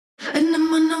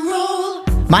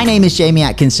My name is Jamie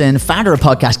Atkinson, founder of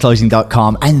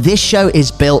podcastclosing.com, and this show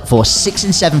is built for 6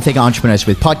 and 7 figure entrepreneurs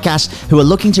with podcasts who are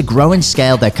looking to grow and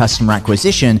scale their customer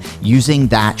acquisition using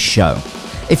that show.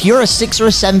 If you're a 6 or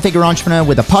a 7 figure entrepreneur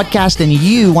with a podcast and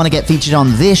you want to get featured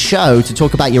on this show to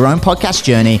talk about your own podcast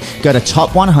journey, go to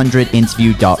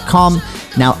top100interview.com.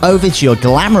 Now over to your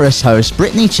glamorous host,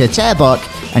 Brittany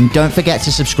Chatterbok, and don't forget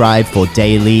to subscribe for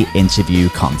daily interview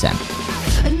content.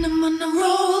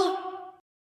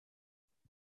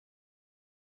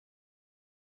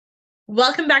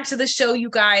 Welcome back to the show, you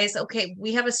guys. Okay,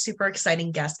 we have a super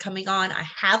exciting guest coming on. I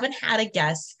haven't had a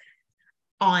guest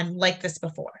on like this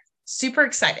before. Super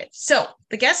excited. So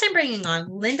the guest I'm bringing on,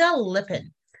 Lynda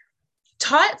Lippin,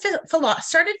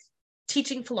 started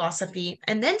teaching philosophy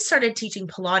and then started teaching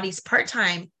Pilates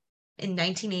part-time in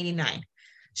 1989.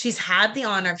 She's had the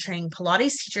honor of training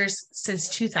Pilates teachers since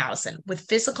 2000 with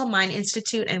Physical Mind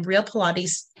Institute and Real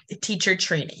Pilates teacher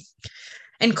training.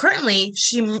 And currently,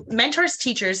 she mentors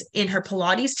teachers in her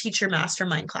Pilates Teacher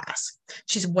Mastermind class.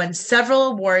 She's won several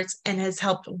awards and has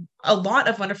helped a lot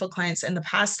of wonderful clients in the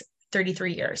past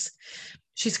 33 years.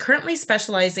 She's currently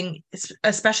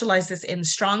specializes in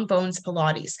Strong Bones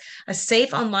Pilates, a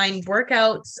safe online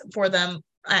workouts for them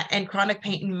and chronic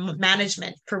pain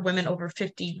management for women over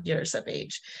 50 years of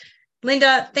age.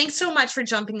 Lynda, thanks so much for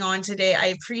jumping on today. I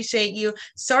appreciate you.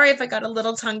 Sorry if I got a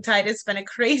little tongue-tied. It's been a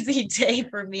crazy day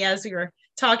for me as we were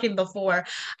talking before.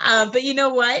 But you know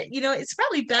what? It's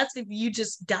probably best if you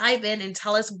just dive in and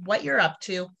tell us what you're up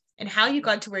to and how you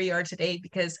got to where you are today,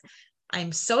 because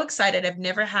I'm so excited. I've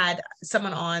never had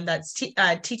someone on that's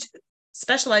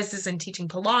specializes in teaching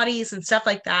Pilates and stuff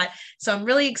like that. So I'm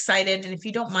really excited. And if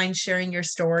you don't mind sharing your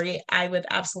story, I would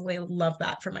absolutely love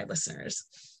that for my listeners.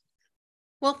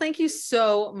 Well, thank you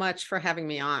so much for having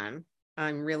me on.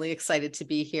 I'm really excited to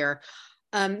be here.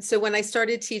 So when I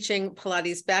started teaching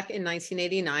Pilates back in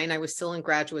 1989, I was still in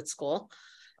graduate school.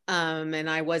 And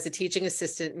I was a teaching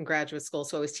assistant in graduate school.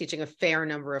 So I was teaching a fair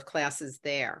number of classes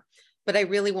there. But I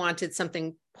really wanted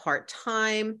something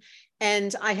part-time.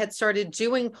 And I had started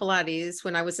doing Pilates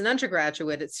when I was an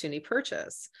undergraduate at SUNY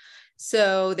Purchase.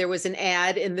 So there was an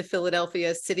ad in the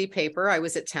Philadelphia City paper. I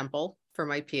was at Temple for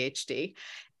my PhD.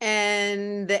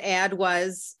 And the ad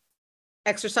was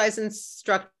exercise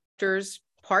instructors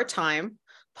part-time,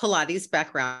 Pilates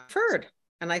background preferred.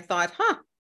 And I thought,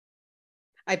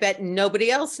 I bet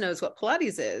nobody else knows what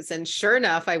Pilates is. And sure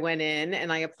enough, I went in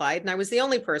and I applied, and I was the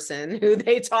only person who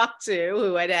they talked to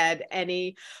who had had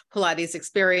any Pilates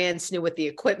experience, knew what the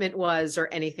equipment was or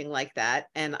anything like that.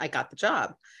 And I got the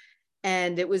job.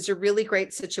 And it was a really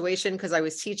great situation because I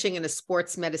was teaching in a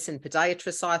sports medicine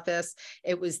podiatrist's office.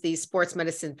 It was the sports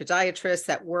medicine podiatrist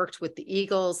that worked with the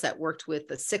Eagles, that worked with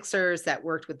the Sixers, that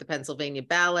worked with the Pennsylvania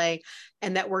Ballet,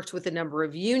 and that worked with a number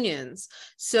of unions.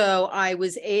 So I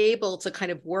was able to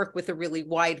kind of work with a really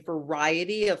wide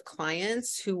variety of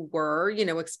clients who were,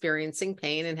 experiencing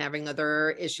pain and having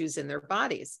other issues in their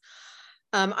bodies.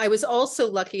 I was also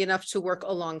lucky enough to work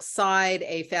alongside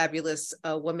a fabulous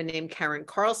woman named Karen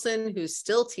Carlson, who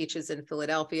still teaches in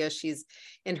Philadelphia. She's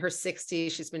in her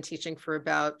 60s. She's been teaching for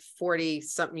about 40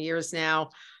 something years now.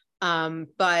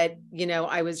 But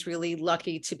I was really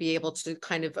lucky to be able to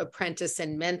kind of apprentice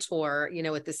and mentor,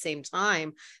 at the same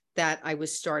time that I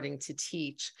was starting to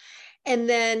teach. And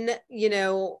then,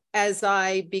 as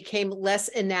I became less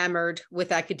enamored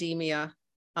with academia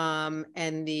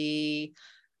and the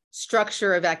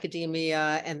structure of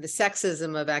academia and the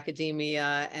sexism of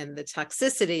academia and the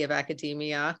toxicity of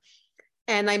academia.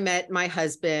 And I met my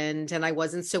husband, and I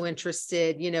wasn't so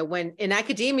interested, when in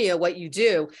academia, what you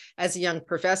do as a young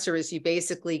professor is you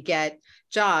basically get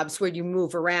jobs where you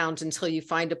move around until you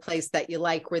find a place that you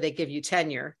like, where they give you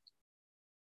tenure,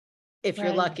 if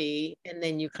you're lucky, and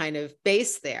then you kind of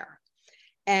base there.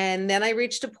 And then I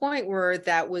reached a point where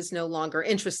that was no longer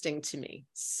interesting to me.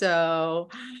 So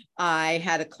I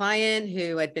had a client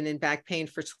who had been in back pain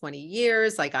for 20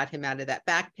 years. I got him out of that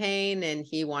back pain, and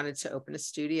he wanted to open a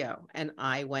studio, and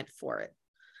I went for it.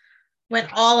 Went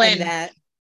all in.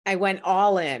 I went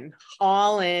all in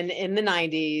the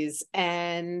 90s.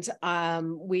 And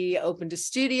we opened a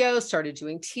studio, started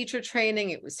doing teacher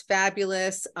training. It was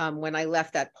fabulous. When I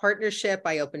left that partnership,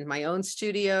 I opened my own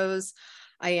studios.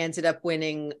 I ended up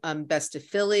winning Best of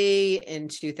Philly in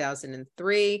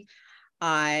 2003.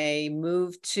 I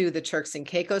moved to the Turks and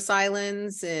Caicos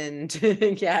Islands, and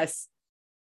yes.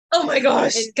 Oh my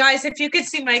gosh, guys, if you could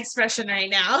see my expression right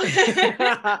now.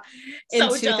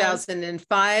 In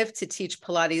 2005 to teach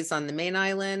Pilates on the main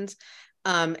island.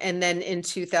 And then in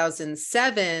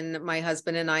 2007, my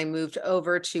husband and I moved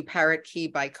over to Parrot Key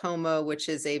by Como, which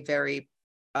is a very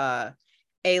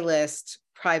A-list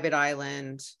private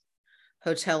island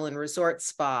hotel and resort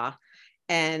spa.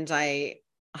 And I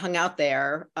hung out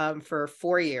there for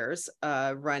 4 years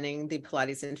running the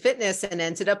Pilates and Fitness, and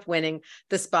ended up winning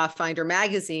the Spa Finder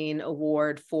magazine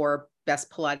award for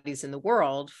best Pilates in the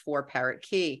world for Parrot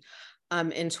Key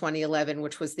in 2011,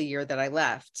 which was the year that I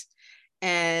left.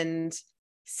 And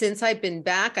since I've been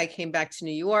back, I came back to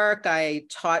New York. I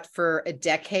taught for a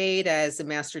decade as a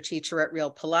master teacher at Real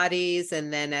Pilates,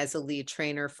 and then as a lead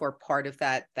trainer for part of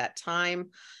that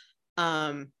time.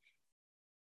 And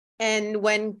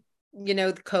when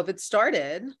COVID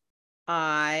started,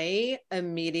 I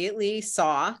immediately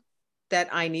saw that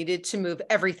I needed to move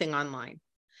everything online.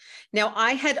 Now,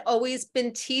 I had always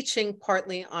been teaching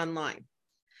partly online.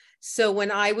 So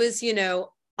when I was,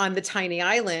 on the tiny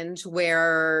island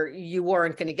where you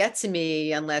weren't going to get to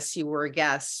me unless you were a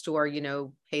guest or,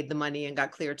 paid the money and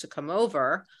got cleared to come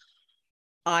over,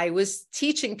 I was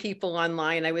teaching people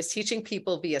online. I was teaching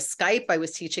people via Skype. I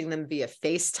was teaching them via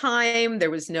FaceTime.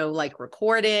 There was no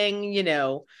recording,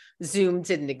 Zoom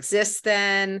didn't exist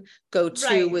then.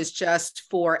 GoTo was just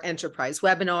for enterprise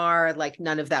webinar.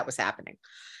 None of that was happening.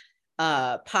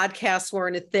 Podcasts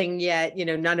weren't a thing yet.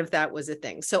 None of that was a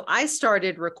thing. So I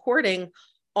started recording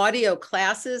audio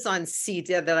classes on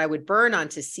CD that I would burn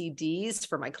onto CDs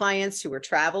for my clients who were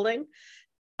traveling.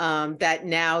 That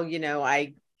now,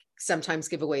 I sometimes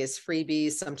give away as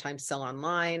freebies, sometimes sell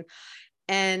online.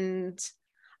 And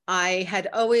I had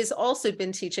always also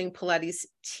been teaching Pilates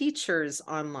teachers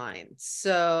online.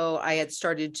 So I had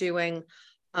started doing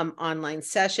online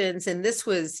sessions. And this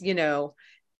was, 7-10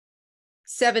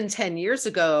 years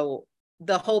ago,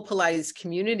 the whole Pilates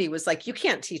community was like, you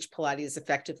can't teach Pilates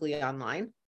effectively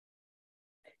online.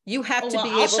 You have to be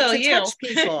able to touch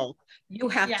people. You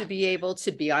have to be able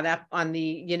to be on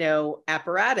the,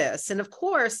 apparatus. And of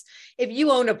course, if you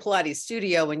own a Pilates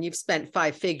studio and you've spent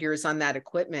 5 figures on that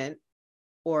equipment,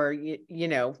 or,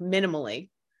 minimally,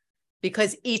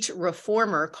 because each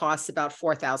reformer costs about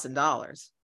 $4,000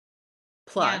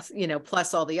 plus,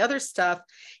 plus all the other stuff.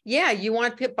 Yeah. You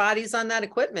want bodies on that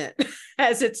equipment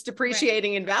as it's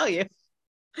depreciating in value.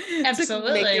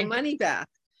 Absolutely. To make your money back.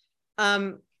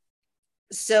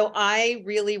 So I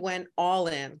really went all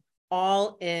in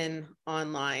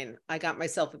online. I got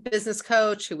myself a business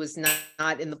coach who was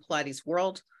not in the Pilates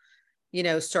world,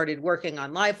 started working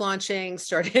on live launching,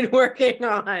 started working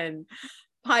on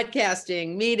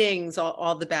podcasting, meetings,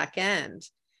 all the back end.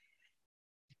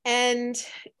 And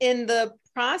in the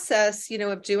process,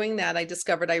 of doing that, I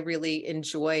discovered I really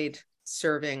enjoyed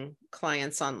serving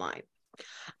clients online.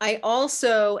 I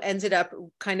also ended up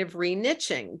kind of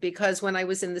re-niching, because when I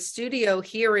was in the studio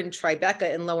here in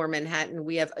Tribeca in Lower Manhattan,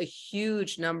 we have a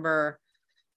huge number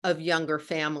of younger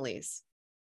families,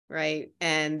 right?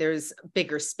 And there's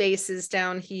bigger spaces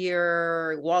down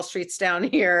here, Wall Street's down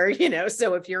here,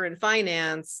 so if you're in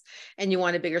finance and you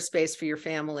want a bigger space for your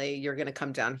family, you're going to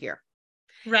come down here.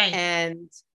 Right.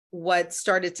 And what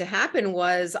started to happen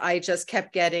was I just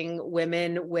kept getting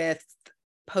women with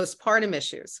postpartum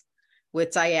issues,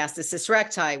 with diastasis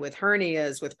recti, with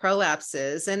hernias, with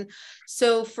prolapses. And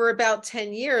so for about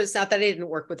 10 years, not that I didn't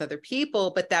work with other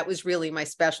people, but that was really my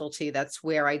specialty. That's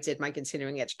where I did my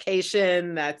continuing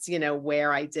education. That's,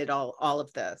 where I did all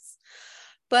of this.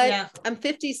 But I'm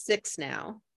 56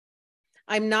 now.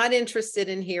 I'm not interested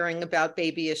in hearing about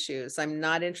baby issues. I'm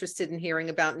not interested in hearing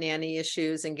about nanny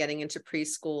issues and getting into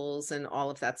preschools and all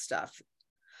of that stuff.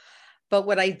 But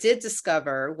what I did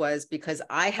discover was, because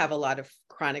I have a lot of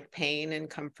chronic pain and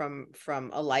come from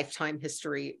a lifetime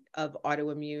history of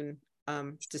autoimmune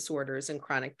disorders and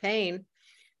chronic pain,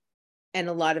 and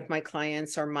a lot of my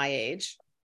clients are my age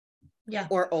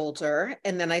or older.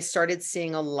 And then I started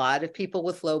seeing a lot of people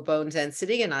with low bone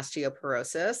density and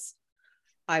osteoporosis.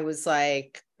 I was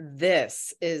like,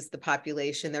 this is the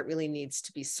population that really needs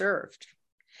to be served.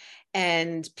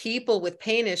 And people with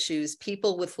pain issues,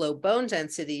 people with low bone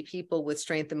density, people with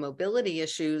strength and mobility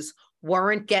issues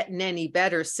weren't getting any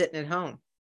better sitting at home.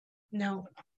 No,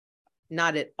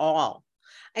 not at all.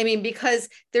 I mean, because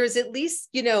there's at least,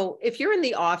 if you're in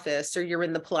the office or you're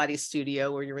in the Pilates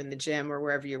studio or you're in the gym or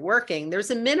wherever you're working,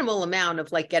 there's a minimal amount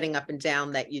of getting up and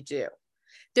down that you do.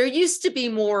 There used to be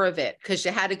more of it because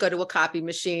you had to go to a copy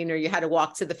machine or you had to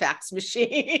walk to the fax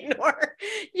machine or,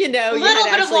 a little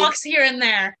bit of walks here and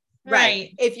there.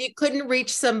 Right. If you couldn't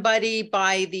reach somebody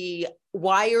by the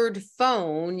wired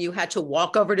phone, you had to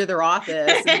walk over to their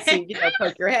office and see,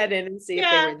 poke your head in and see if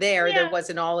they were there. There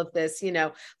wasn't all of this,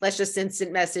 let's just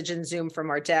instant message and Zoom from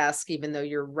our desk, even though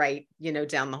you're right,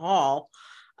 down the hall,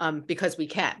 because we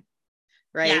can.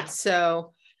 Right.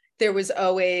 So there was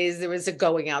a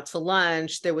going out to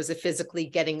lunch. There was a physically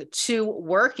getting to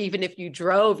work. Even if you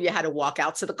drove, you had to walk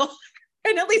out to the car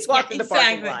and at least walk in the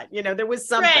parking lot. There was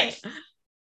something. Right.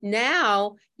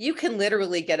 Now you can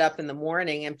literally get up in the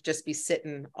morning and just be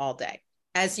sitting all day,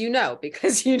 as you know,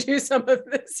 because you do some of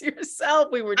this yourself.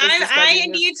 We were just I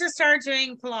need to start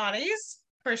doing Pilates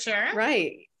for sure.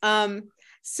 Right.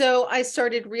 So I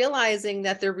started realizing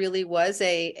that there really was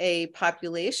a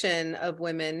population of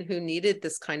women who needed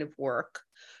this kind of work,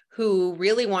 who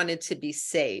really wanted to be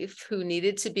safe, who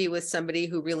needed to be with somebody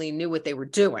who really knew what they were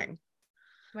doing.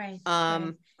 Right.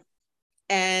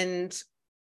 And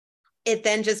it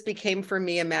then just became for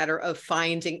me a matter of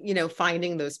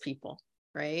finding those people.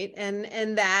 Right.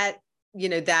 And that,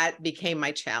 that became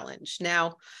my challenge.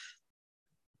 Now,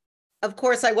 of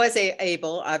course, I was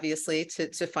able, obviously,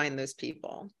 to find those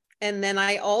people. And then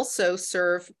I also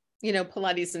serve,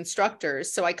 Pilates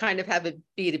instructors. So I kind of have a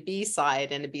B2B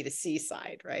side and a B2C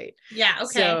side, right? Yeah.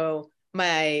 Okay. So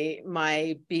my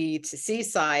B2C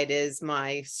side is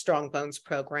my Strong Bones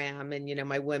program and,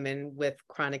 my women with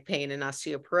chronic pain and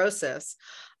osteoporosis.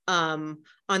 On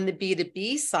the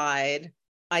B2B side,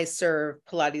 I serve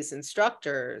Pilates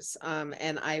instructors,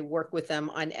 and I work with them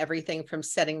on everything from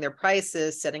setting their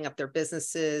prices, setting up their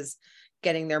businesses,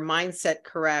 getting their mindset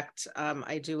correct.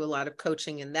 I do a lot of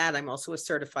coaching in that. I'm also a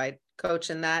certified coach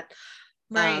in that.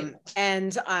 Right.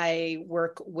 And I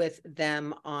work with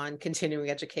them on continuing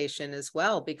education as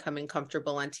well, becoming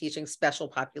comfortable on teaching special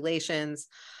populations,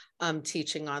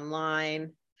 teaching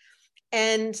online.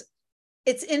 And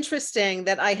it's interesting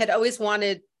that I had always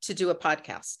wanted to do a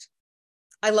podcast.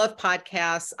 I love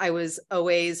podcasts. I was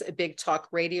always a big talk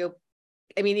radio.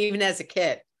 I mean, even as a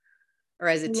kid or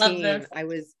as a teen, I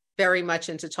was very much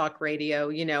into talk radio.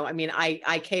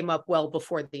 I came up well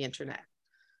before the internet.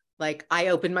 Like I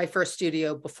opened my first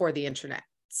studio before the internet.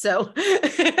 So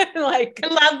I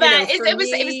love that.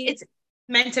 It's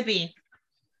meant to be.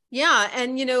 Yeah.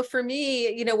 And, for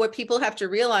me, what people have to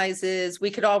realize is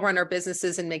we could all run our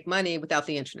businesses and make money without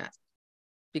the internet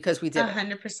because we did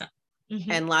 100%. Mm-hmm.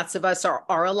 And lots of us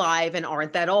are alive and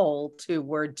aren't that old who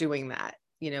were doing that,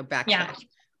 back then.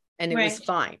 And it was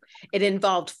fine. It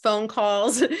involved phone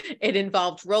calls. It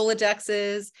involved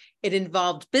Rolodexes. It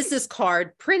involved business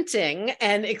card printing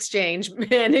and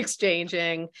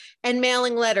exchanging and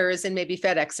mailing letters and maybe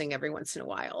FedExing every once in a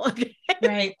while.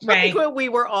 Right. We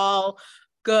were all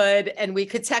good and we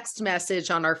could text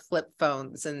message on our flip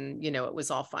phones and, it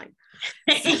was all fine.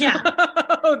 Yeah.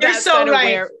 You're so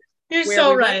right. You're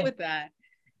so right with that.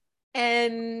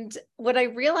 And what I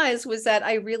realized was that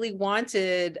I really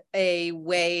wanted a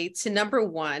way to, number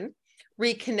one,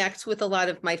 reconnect with a lot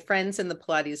of my friends in the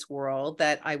Pilates world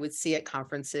that I would see at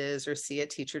conferences or see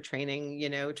at teacher training,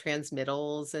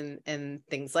 transmittals and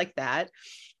things like that.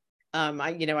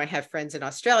 I have friends in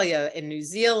Australia, in New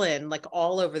Zealand, like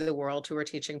all over the world who are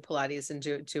teaching Pilates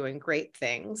and doing great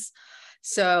things.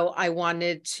 So I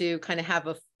wanted to kind of have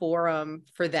a forum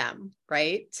for them,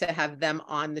 right? To have them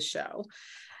on the show.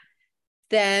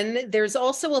 Then there's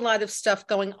also a lot of stuff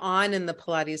going on in the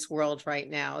Pilates world right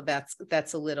now.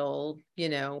 That's a little,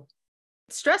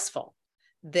 stressful.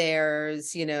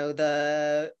 There's,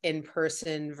 the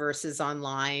in-person versus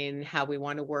online, how we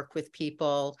want to work with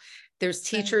people. There's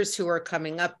teachers who are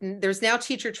coming up. There's now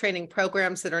teacher training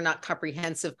programs that are not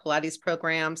comprehensive Pilates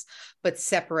programs, but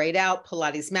separate out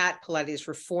Pilates mat, Pilates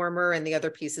reformer, and the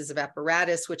other pieces of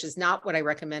apparatus, which is not what I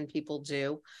recommend people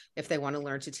do if they want to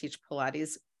learn to teach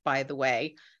Pilates, by the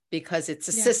way, because it's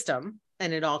a system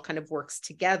and it all kind of works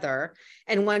together.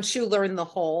 And once you learn the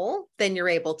whole, then you're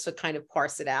able to kind of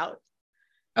parse it out.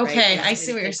 Okay, right? I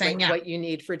see what you're saying. What you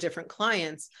need for different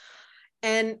clients.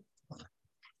 And,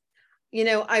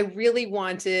 I really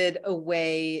wanted a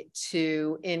way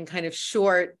to, in kind of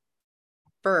short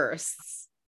bursts,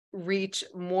 reach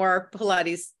more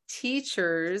Pilates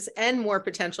teachers and more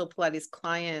potential Pilates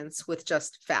clients with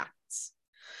just facts.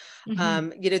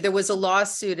 Mm-hmm. There was a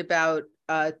lawsuit about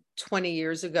 20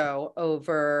 years ago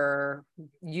over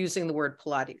using the word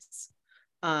Pilates.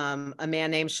 A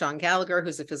man named Sean Gallagher,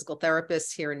 who's a physical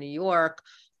therapist here in New York,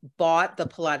 bought the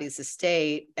Pilates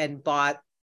estate and bought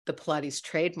the Pilates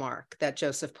trademark that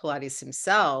Joseph Pilates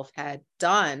himself had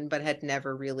done, but had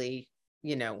never really,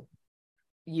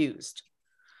 used.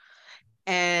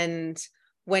 And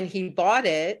when he bought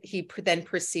it, he then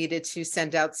proceeded to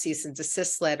send out cease and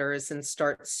desist letters and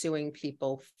start suing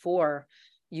people for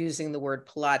using the word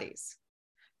Pilates.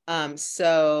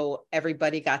 So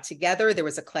everybody got together. There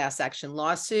was a class action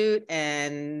lawsuit,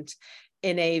 and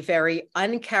in a very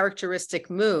uncharacteristic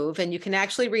move, and you can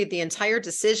actually read the entire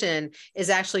decision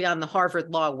is actually on the Harvard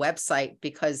Law website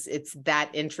because it's that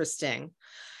interesting.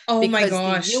 Oh my because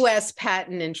gosh. the US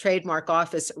Patent and Trademark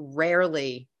Office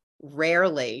rarely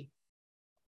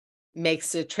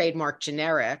makes a trademark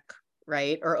generic,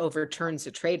 right? Or overturns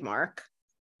a trademark.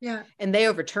 Yeah. And they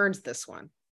overturned this one,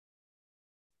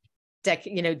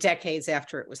 decades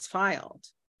after it was filed.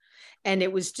 And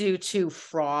it was due to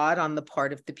fraud on the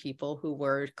part of the people who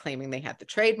were claiming they had the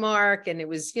trademark. And it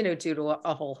was, due to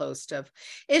a whole host of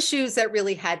issues that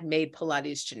really had made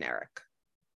Pilates generic.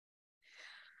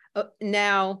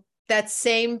 Now, that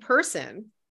same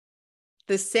person,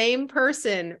 the same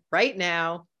person right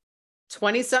now,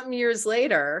 20 something years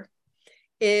later,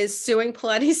 is suing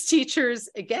Pilates teachers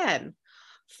again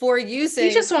for using.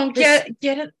 He just won't get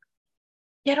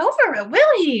over it,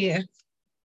 will he?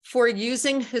 For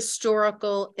using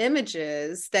historical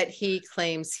images that he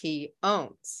claims he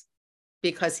owns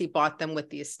because he bought them with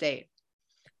the estate.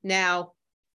 Now,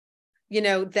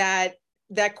 that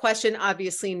question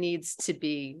obviously needs to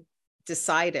be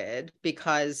decided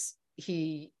because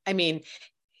he and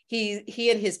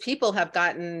his people have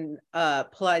gotten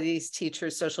Pilates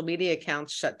teachers' social media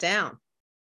accounts shut down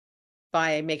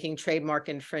by making trademark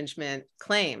infringement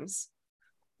claims,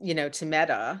 to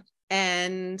Meta.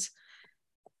 And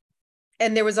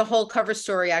there was a whole cover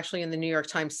story actually in the New York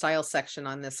Times style section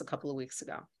on this a couple of weeks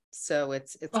ago. So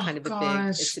it's kind of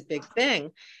a big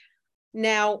thing.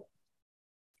 Now,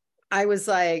 I was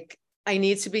like, I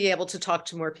need to be able to talk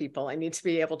to more people. I need to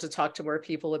be able to talk to more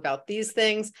people about these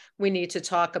things. I need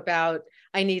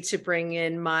to bring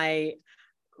in my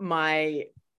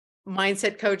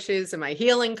mindset coaches and my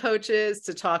healing coaches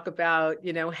to talk about,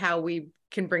 how we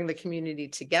can bring the community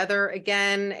together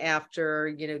again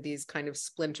after, these kind of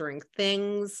splintering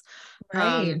things.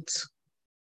 Right.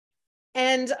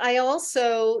 And I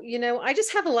also, I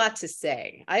just have a lot to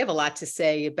say. I have a lot to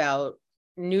say about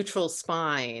neutral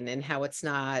spine and how it's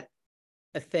not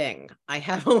a thing. I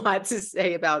have a lot to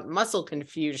say about muscle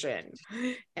confusion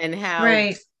and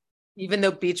how, even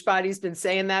though Beachbody's been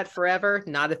saying that forever,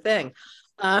 not a thing.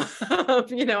 I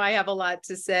have a lot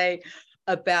to say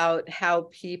about how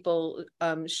people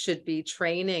should be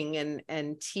training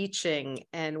and teaching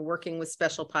and working with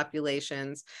special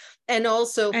populations, and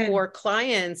also for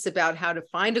clients about how to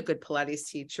find a good Pilates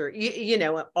teacher,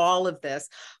 all of this,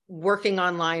 working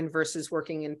online versus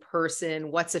working in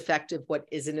person, what's effective, what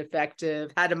isn't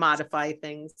effective, how to modify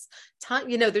things.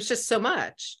 There's just so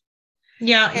much.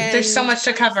 Yeah, and there's so much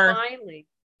to cover.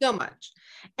 So much.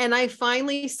 And I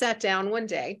finally sat down one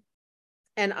day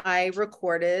and I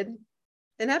recorded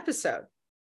an episode,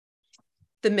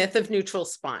 The Myth of Neutral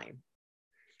Spine.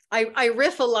 I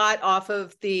riff a lot off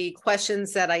of the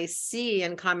questions that I see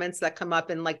and comments that come up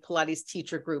in like Pilates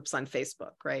teacher groups on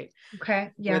Facebook, right?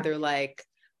 Okay. Yeah. Where they're like,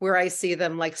 where I see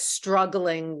them like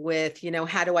struggling with,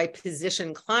 how do I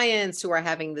position clients who are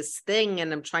having this thing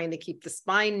and I'm trying to keep the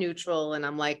spine neutral. And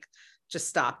I'm like, just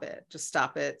stop it. Just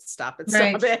stop it. Stop it.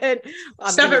 Stop it.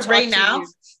 Stop it right now.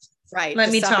 Right. Let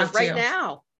me talk right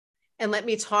now. And let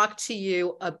me talk to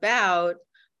you about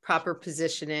proper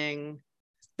positioning,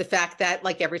 the fact that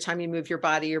like every time you move your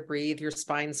body or breathe, your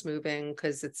spine's moving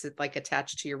because it's like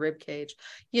attached to your rib cage,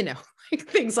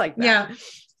 things like that. Yeah.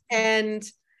 And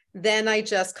then I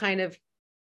just kind of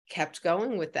kept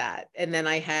going with that. And then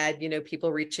I had,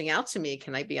 people reaching out to me,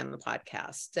 can I be on the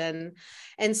podcast?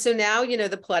 And so now,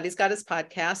 the Pilates Goddess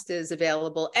podcast is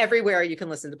available everywhere you can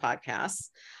listen to podcasts.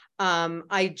 I'm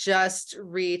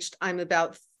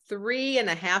about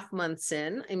 3.5 months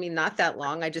in. I mean, not that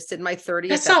long. I just did my 30th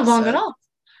That's not long at all.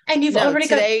 And you've already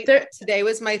today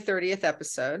was my 30th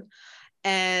episode.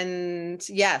 And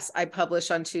yes, I publish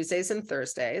on Tuesdays and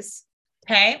Thursdays.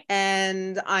 Okay.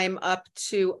 And I'm up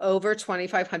to over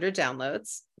 2,500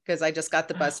 downloads because I just got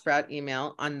the Buzzsprout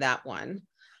email on that one.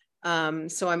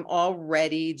 So I'm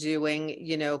already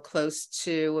doing, close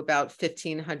to about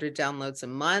 1,500 downloads a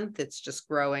month. It's just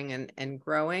growing and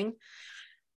growing.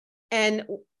 And,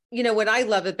 what I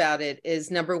love about it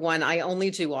is, number one, I only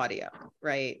do audio,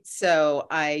 right? So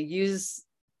I use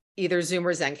either Zoom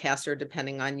or Zencaster,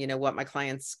 depending on, what my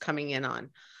client's coming in on.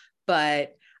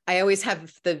 But I always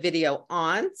have the video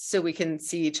on so we can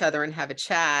see each other and have a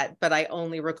chat, but I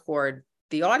only record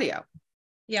the audio.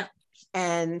 Yeah.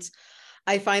 And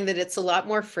I find that it's a lot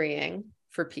more freeing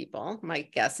for people, my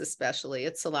guests especially.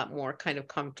 It's a lot more kind of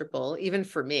comfortable, even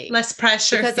for me. Less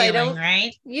pressure because feeling,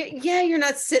 right? You're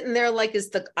not sitting there like, is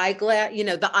the eyeglass,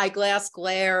 the eyeglass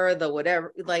glare, the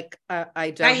whatever, like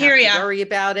I don't have to worry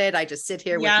about it. I just sit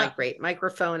here with my great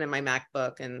microphone and my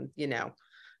MacBook and,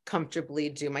 comfortably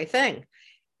do my thing.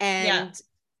 And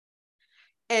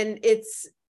it's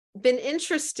been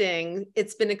interesting.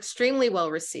 It's been extremely well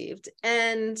received.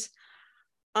 And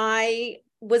I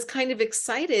was kind of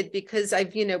excited because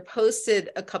I've, posted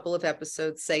a couple of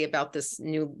episodes, say, about this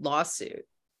new lawsuit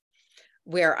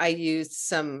where I used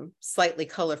some slightly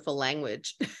colorful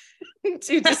language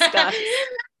to discuss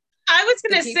I was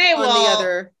going to say,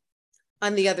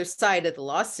 on the other side of the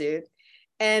lawsuit.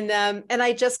 And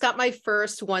I just got my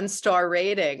first 1-star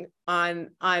rating on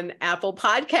Apple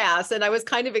Podcasts. And I was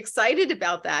kind of excited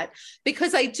about that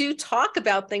because I do talk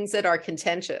about things that are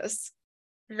contentious.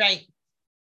 Right.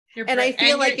 I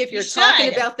feel like if you're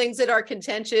talking about things that are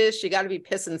contentious, you got to be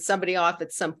pissing somebody off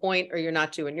at some point or you're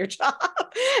not doing your job.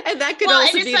 And that could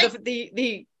also be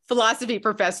the philosophy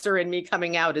professor in me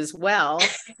coming out as well,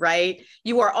 right?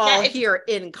 You are all here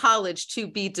in college to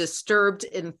be disturbed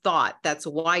in thought. That's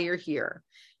why you're here.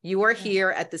 You are here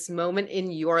at this moment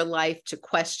in your life to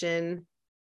question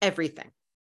everything,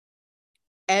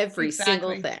 every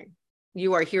single thing.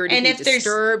 You are here to be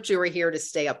disturbed. You are here to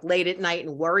stay up late at night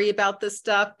and worry about this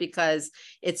stuff because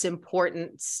it's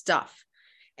important stuff.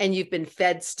 And you've been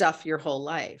fed stuff your whole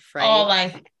life, right? All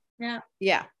life. Yeah.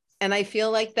 Yeah. And I feel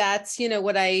like that's,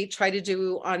 what I try to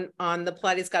do on the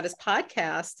Pilates Goddess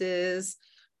podcast is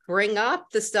bring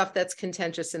up the stuff that's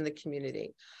contentious in the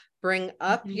community. Bring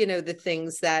up, the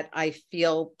things that I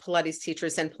feel Pilates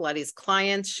teachers and Pilates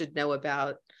clients should know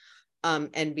about.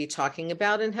 And be talking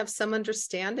about and have some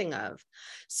understanding of.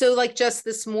 So like just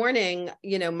this morning,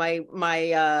 my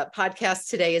podcast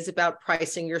today is about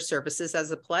pricing your services as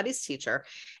a Pilates teacher.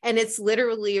 And it's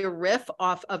literally a riff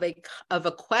off of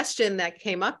a question that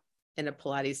came up in a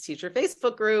Pilates teacher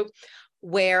Facebook group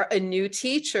where a new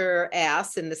teacher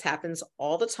asked, and this happens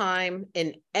all the time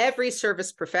in every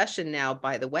service profession now,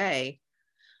 by the way.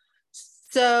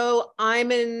 So I'm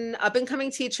an up and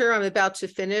coming teacher. I'm about to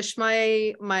finish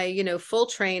my full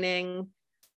training.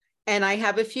 And I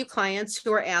have a few clients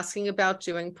who are asking about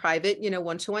doing private,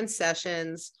 one-to-one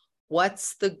sessions.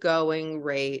 What's the going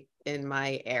rate in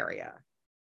my area?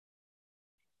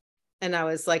 And I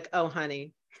was like, oh,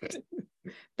 honey,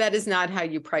 that is not how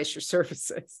you price your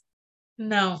services.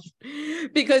 No.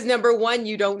 Because number one,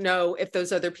 you don't know if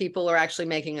those other people are actually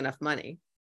making enough money.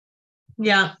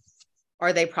 Yeah.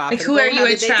 Are they profitable? Like who are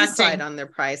you attracting? They decide on their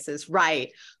prices,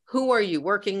 right? Who are you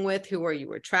working with? Who are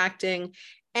you attracting?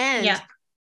 And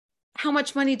how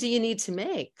much money do you need to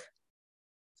make?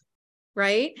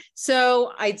 Right?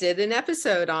 So I did an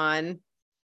episode on,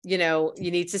 you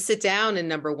need to sit down and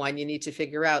number one, you need to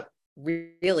figure out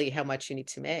really how much you need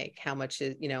to make. How much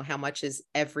is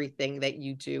everything that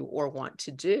you do or want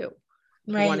to do?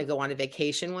 Right. You want to go on a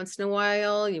vacation once in a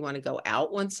while? You want to go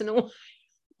out once in a while?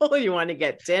 You want to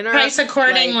get dinner? Price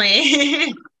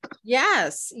accordingly.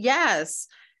 Yes.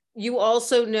 You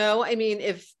also know,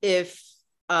 if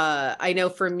I know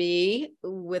for me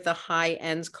with a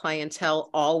high-end clientele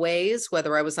always,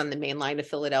 whether I was on the main line of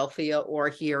Philadelphia or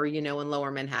here, in lower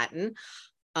Manhattan,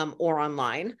 or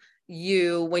online,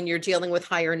 when you're dealing with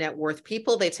higher net worth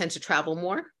people, they tend to travel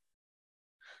more.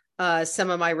 Some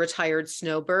of my retired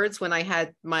snowbirds, when I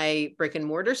had my brick and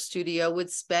mortar studio, would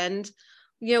spend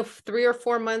 3 or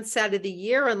 4 months out of the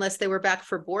year, unless they were back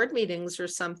for board meetings or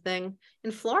something, in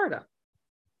Florida.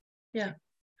 Yeah.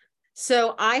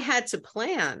 So I had to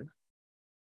plan,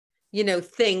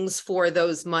 things for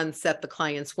those months that the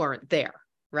clients weren't there,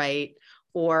 right?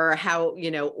 Or how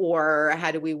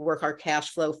do we work our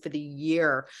cash flow for the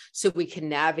year so we can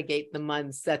navigate the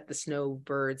months that the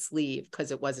snowbirds leave? Because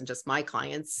it wasn't just my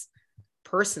clients.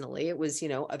 Personally, it was,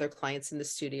 other clients in the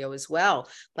studio as well.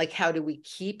 Like, how do we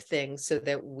keep things so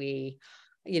that we,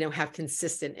 have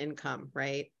consistent income,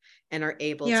 right? And are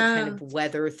able to kind of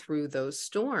weather through those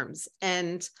storms.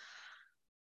 And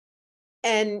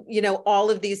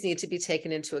all of these need to be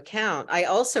taken into account. I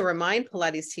also remind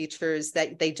Pilates teachers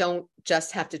that they don't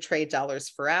just have to trade dollars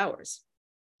for hours.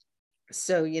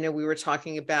 So, we were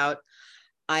talking about,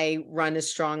 I run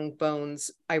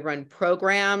I run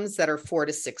programs that are 4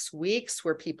 to 6 weeks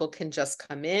where people can just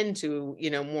come in, do,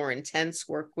 more intense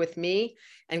work with me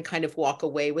and kind of walk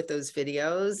away with those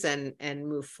videos and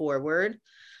move forward.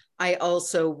 I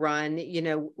also run,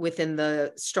 within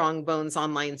the Strong Bones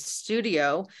online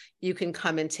studio, you can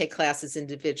come and take classes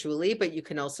individually, but you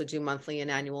can also do monthly and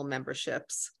annual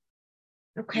memberships.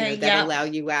 Okay. That allow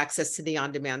you access to the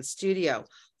on-demand studio.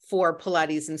 For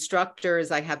Pilates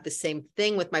instructors, I have the same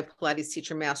thing with my Pilates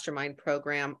Teacher Mastermind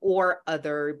program or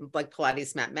other like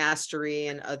Pilates Mat Mastery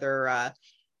and other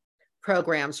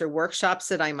programs or workshops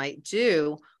that I might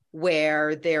do,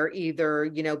 where they're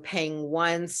either, paying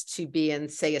once to be in,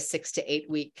 say, a 6 to 8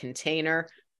 week container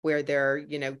where they're,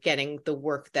 getting the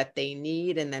work that they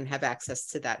need and then have access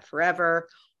to that forever.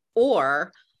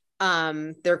 Or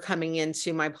they're coming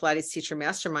into my Pilates Teacher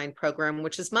Mastermind program,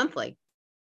 which is monthly.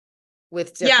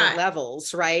 with different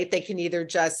levels, right? They can either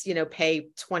just, pay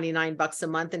 $29 a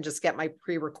month and just get my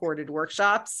pre-recorded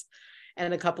workshops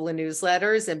and a couple of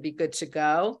newsletters and be good to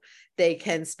go. They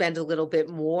can spend a little bit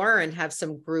more and have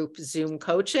some group Zoom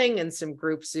coaching and some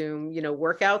group Zoom,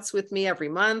 workouts with me every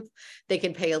month. They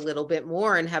can pay a little bit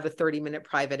more and have a 30-minute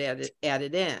private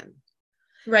added in.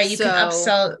 Right. You can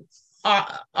upsell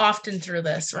often through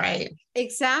this, right?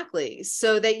 Exactly.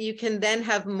 So that you can then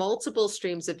have multiple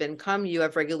streams of income. You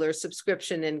have regular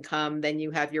subscription income, then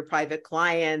you have your private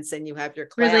clients, and you have your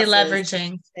classes, really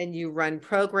leveraging, and you run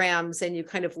programs, and you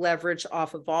kind of leverage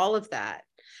off of all of that.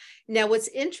 Now, what's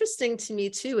interesting to me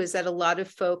too is that a lot of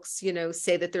folks,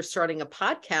 say that they're starting a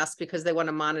podcast because they want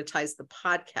to monetize the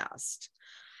podcast.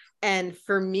 And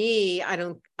for me,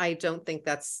 I don't think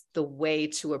that's the way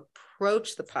to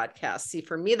approach the podcast. See,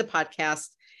 for me, the podcast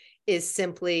is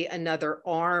simply another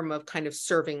arm of kind of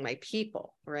serving my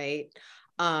people, right?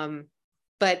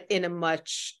 But in a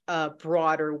much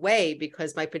broader way,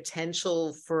 because my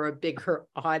potential for a bigger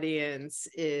audience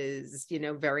is,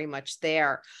 very much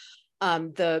there.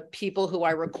 The people who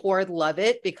I record love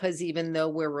it because even though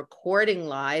we're recording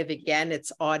live, again,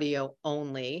 it's audio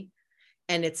only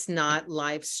and it's not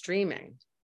live streaming.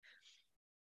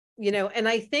 And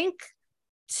I think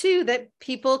too, that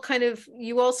people kind of,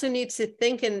 you also need to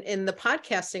think in the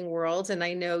podcasting world. And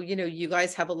I know, you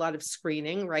guys have a lot of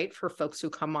screening, right? For folks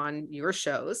who come on your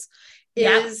shows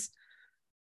is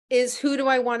who do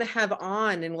I want to have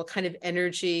on and what kind of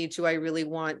energy do I really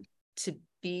want to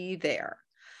be there?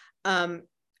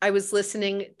 I was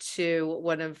listening to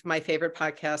one of my favorite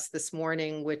podcasts this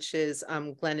morning, which is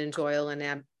Glennon Doyle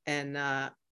and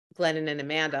Glennon and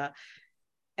Amanda,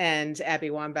 and Abby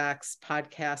Wambach's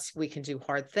podcast, We Can Do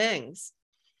Hard Things.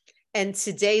 And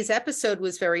today's episode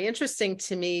was very interesting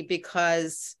to me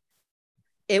because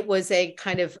it was a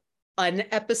kind of an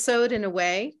episode in a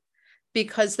way,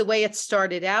 because the way it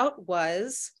started out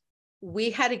was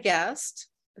we had a guest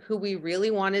who we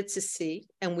really wanted to see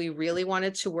and we really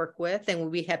wanted to work with.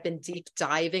 And we have been deep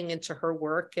diving into her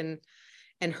work and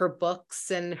her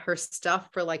books and her stuff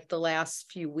for like the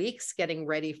last few weeks, getting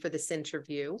ready for this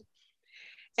interview.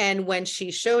 And when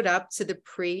she showed up to the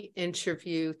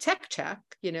pre-interview tech check,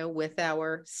 with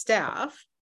our staff,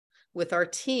 with our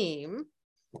team,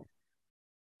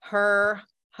 her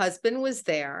husband was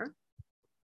there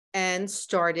and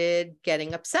started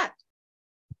getting upset.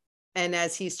 And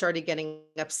as he started getting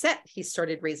upset, he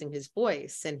started raising his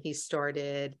voice and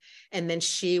then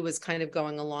she was kind of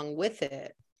going along with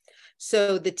it.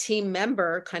 So the team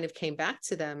member kind of came back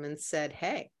to them and said,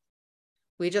 hey,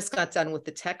 we just got done with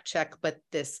the tech check, but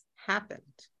this happened.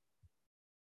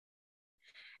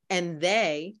 And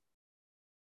they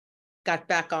got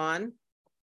back on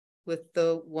with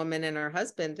the woman and her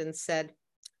husband and said,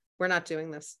 we're not doing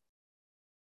this.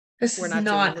 We're not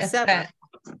doing this ever.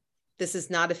 This is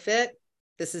not a fit.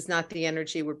 This is not the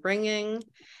energy we're bringing.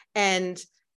 And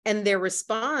their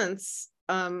response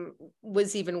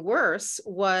was even worse,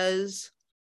 was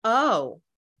so-and-so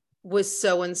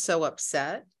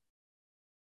upset?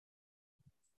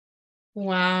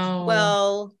 Wow.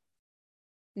 Well,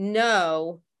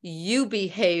 no, you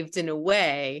behaved in a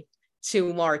way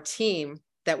to our team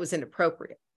that was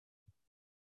inappropriate.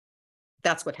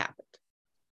 That's what happened.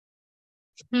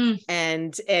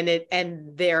 And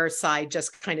their side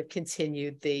just kind of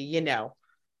continued the,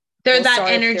 they're that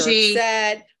energy.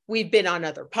 They're upset. We've been on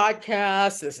other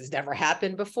podcasts. This has never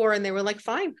happened before. And they were like,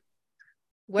 fine.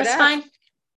 Whatever. That's fine.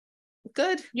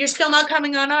 Good. You're still not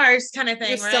coming on ours kind of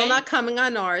thing, You're right? still not coming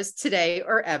on ours today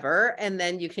or ever. And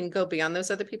then you can go be on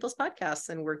those other people's podcasts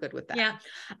and we're good with that. Yeah.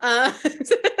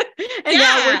 And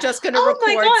now we're just going to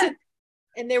record. My God.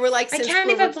 And they were like, I can't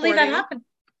even believe that happened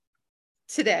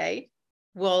today.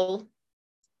 Well,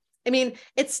 I mean,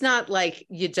 it's not like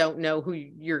you don't know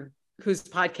whose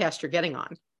podcast you're getting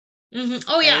on. Mm-hmm.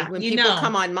 Oh yeah. Right? When people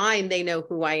come on mine, they know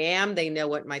who I am. They know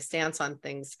what my stance on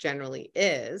things generally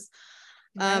is.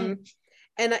 Right.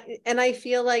 And I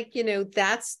feel like,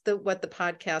 that's what the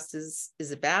podcast is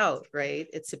about, right?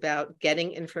 It's about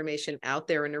getting information out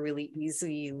there in a really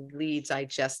easily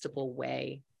digestible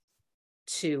way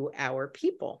to our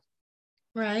people.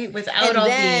 Right. Without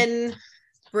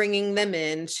bringing them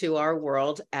into our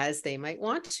world as they might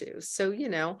want to. So,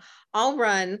 I'll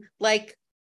run, like,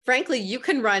 frankly, you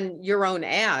can run your own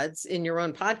ads in your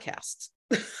own podcast.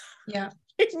 Yeah.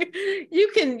 You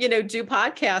can, do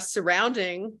podcasts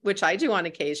surrounding, which I do on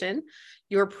occasion,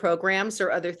 your programs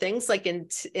or other things. Like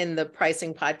in the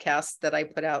pricing podcast that I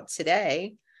put out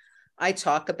today, I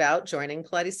talk about joining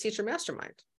Pilates Teacher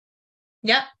Mastermind.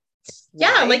 Yep.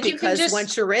 Yeah, Why? like you can Because just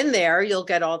once you're in there, you'll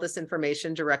get all this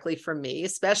information directly from me,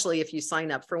 especially if you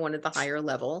sign up for one of the higher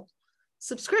level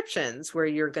subscriptions where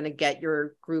you're going to get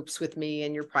your groups with me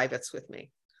and your privates with me.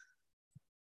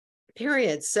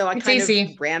 Period. So I it's kind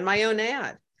easy. of ran my own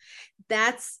ad.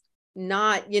 That's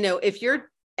not, if you're,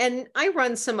 and I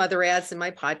run some other ads in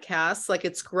my podcast, like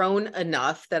it's grown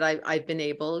enough that I've been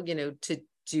able, to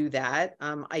do that.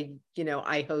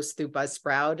 I host through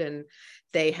Buzzsprout and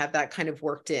they have that kind of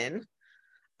worked in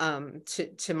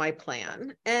to my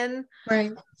plan. And,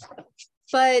 Right.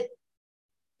 but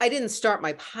I didn't start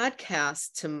my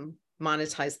podcast to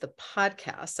monetize the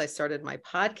podcast. I started my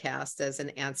podcast as an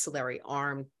ancillary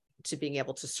arm to being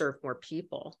able to serve more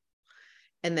people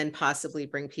and then possibly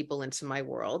bring people into my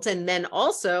world and then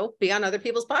also be on other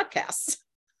people's podcasts.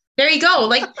 There you go.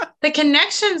 Like the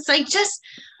connections, like just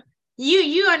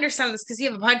you understand this because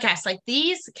you have a podcast. Like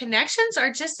these connections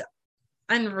are just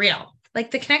unreal. Like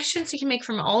the connections you can make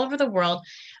from all over the world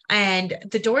and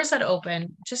the doors that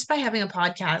open just by having a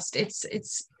podcast.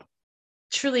 It's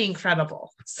truly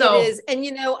incredible. So it is. And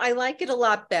I like it a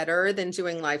lot better than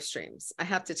doing live streams. I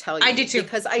have to tell you. I do too.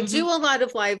 Because I do a lot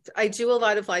of live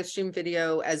stream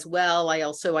video as well. I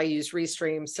use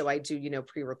Restream. So I do,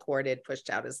 pre-recorded, pushed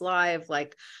out as live.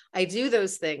 Like I do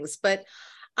those things. But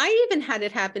I even had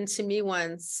it happen to me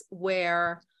once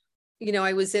where,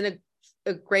 I was in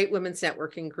a great women's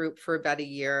networking group for about a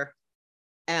year.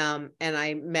 And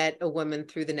I met a woman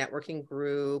through the networking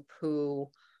group who,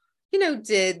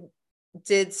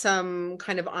 did some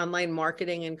kind of online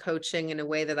marketing and coaching in a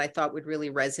way that I thought would really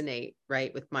resonate,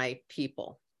 right, with my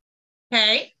people.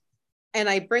 okay. And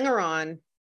I bring her on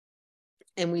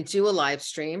and we do a live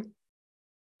stream.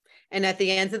 And at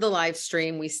the end of the live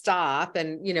stream, we stop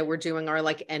and, we're doing our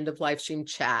like end of live stream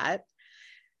chat.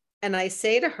 And I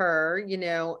say to her,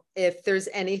 if there's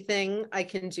anything I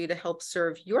can do to help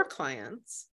serve your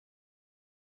clients,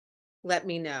 let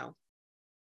me know.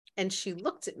 And she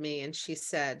looked at me and she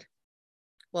said,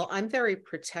 well, I'm very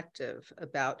protective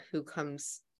about who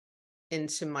comes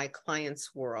into my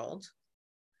client's world.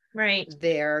 Right.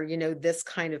 They're, this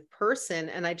kind of person.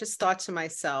 And I just thought to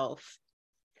myself,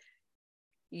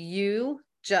 you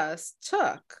just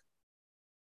took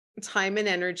time and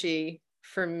energy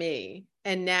from me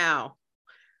and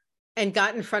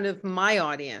got in front of my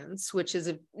audience, which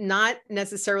is not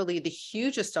necessarily the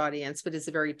hugest audience, but is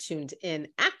a very tuned in,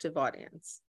 active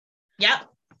audience. Yep.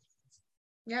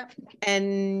 Yep.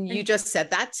 And you just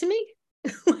said that to me?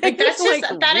 Like that's just,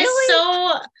 that really? is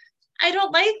so, I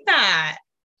don't like that.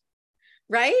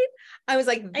 Right? I was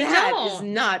like, that is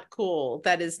not cool.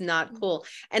 That is not cool.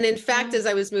 And in fact, as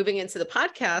I was moving into the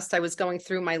podcast, I was going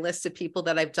through my list of people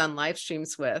that I've done live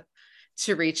streams with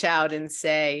to reach out and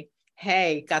say,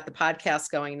 hey, got the podcast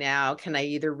going now. Can I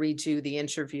either redo the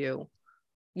interview,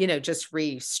 just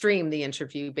re-stream the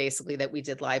interview basically that we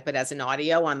did live, but as an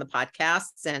audio on the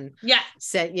podcasts and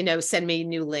send me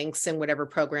new links and whatever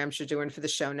programs you're doing for the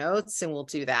show notes. And we'll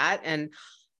do that. And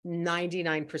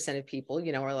 99% of people,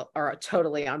 are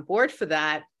totally on board for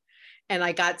that. And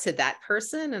I got to that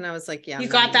person and I was like, yeah, you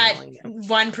got that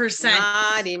 1%.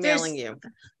 Not emailing you.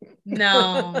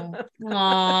 No.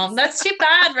 Oh, that's too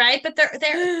bad, right? But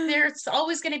there's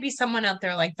always going to be someone out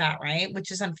there like that, right?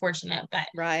 Which is unfortunate, but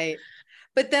right.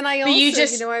 But then I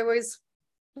also, I was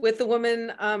with a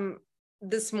woman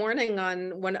this morning in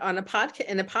a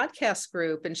podcast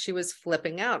group, and she was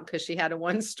flipping out because she had a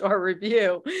 1-star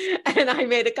review. And I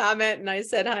made a comment and I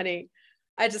said, honey,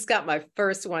 I just got my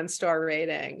first 1-star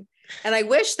rating. And I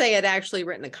wish they had actually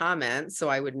written a comment so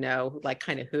I would know like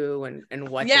kind of who and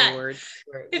what they were.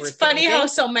 It's funny how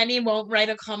so many won't write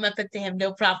a comment, but they have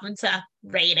no problem to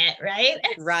rate it, right?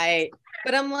 Right.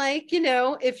 But I'm like,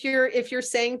 if you're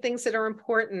saying things that are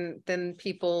important, then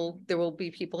there will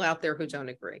be people out there who don't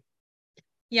agree.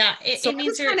 Yeah. It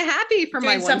means you're kind of happy for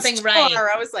my something 1-star.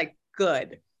 right. I was like,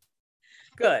 good.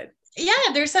 Yeah.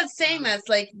 There's that saying that's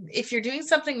like, if you're doing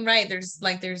something right, there's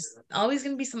always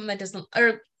going to be someone that doesn't,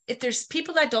 or if there's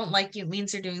people that don't like you, it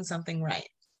means you're doing something right.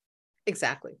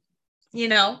 Exactly.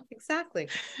 Exactly.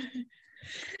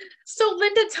 So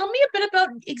Lynda, tell me a bit about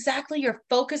exactly your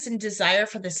focus and desire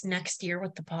for this next year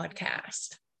with the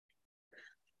podcast.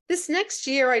 This next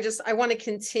year, I want to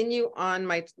continue on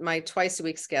my twice a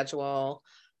week schedule.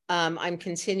 I'm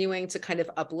continuing to kind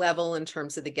of up level in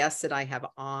terms of the guests that I have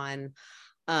on.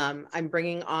 I'm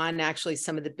bringing on actually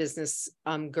some of the business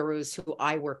gurus who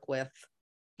I work with,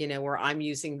 where I'm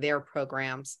using their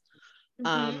programs,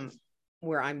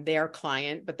 where I'm their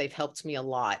client, but they've helped me a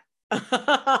lot.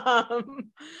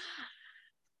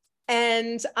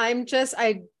 And I'm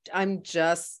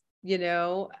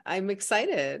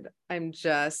excited. I'm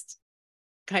just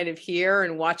kind of here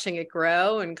and watching it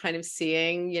grow and kind of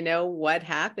seeing, what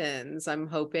happens. I'm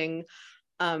hoping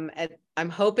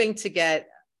to get,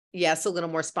 yes, a little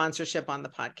more sponsorship on the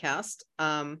podcast.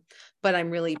 But I'm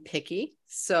really picky.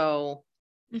 So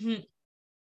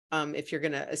if you're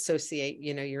going to associate,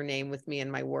 your name with me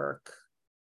and my work,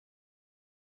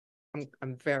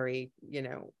 I'm very,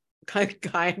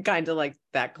 kind of like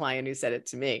that client who said it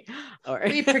to me. Or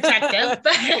be protective.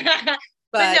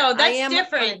 But no, that's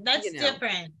different. That's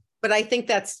different. But I think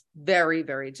that's very,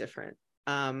 very different.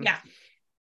 Yeah.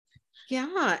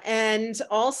 And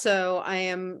also I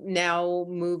am now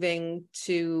moving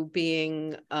to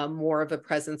being more of a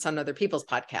presence on other people's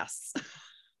podcasts.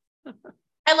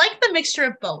 I like the mixture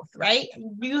of both, right?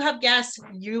 You have guests,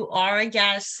 you are a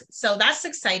guest. So that's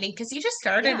exciting because you just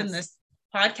started in this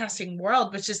podcasting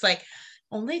world, which is like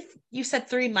only, you said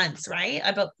 3 months, right?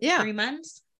 About 3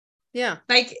 months. Yeah.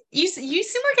 Like you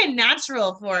seem like a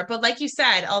natural for it, but like you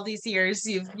said, all these years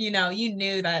you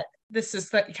knew that this is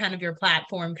kind of your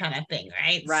platform kind of thing,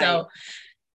 right? So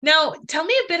now tell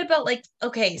me a bit about like,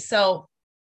 okay, so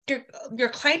your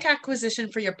client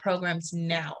acquisition for your programs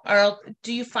now, or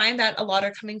do you find that a lot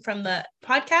are coming from the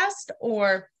podcast,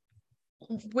 or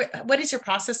what is your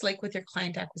process like with your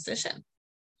client acquisition?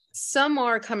 Some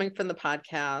are coming from the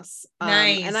podcast.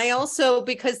 Nice. And I also,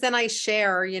 because then I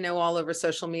share, all over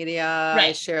social media,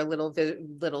 I share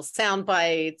little sound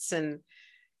bites and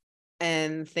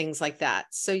things like that.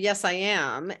 So yes, I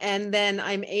am. And then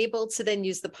I'm able to then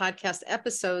use the podcast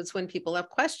episodes when people have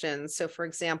questions. So for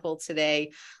example,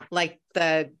 today, like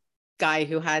the guy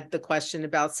who had the question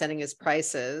about setting his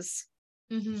prices,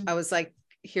 I was like,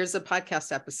 here's a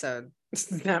podcast episode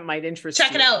that might interest you.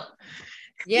 Check it out.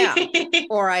 Yeah.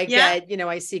 Or I get,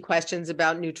 I see questions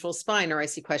about neutral spine, or I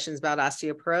see questions about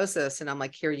osteoporosis, and I'm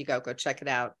like, here you go check it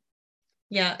out.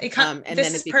 Yeah.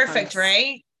 This is perfect,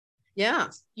 right? Yeah.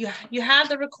 You have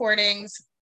the recordings.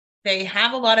 They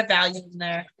have a lot of value in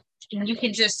there. And you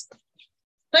can just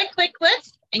click,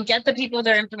 and get the people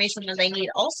their information that they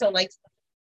need. Also, like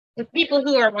the people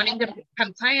who are wanting to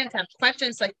become clients have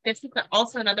questions, like this is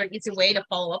also another easy way to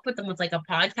follow up with them with like a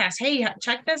podcast. Hey,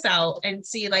 check this out and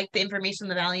see like the information,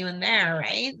 the value in there,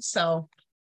 right? So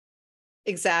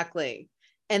exactly.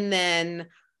 And then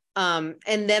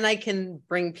I can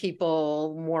bring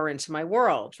people more into my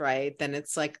world, right? Then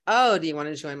it's like, oh, do you want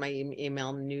to join my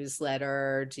email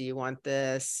newsletter? Do you want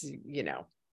this?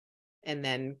 And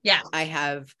then I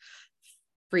have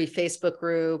free Facebook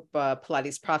group,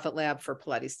 Pilates Profit Lab for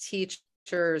Pilates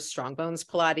teachers, Strong Bones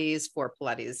Pilates for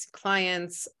Pilates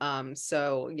clients.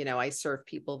 So, I serve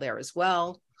people there as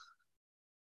well.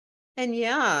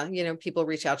 And people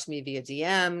reach out to me via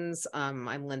DMs. I'm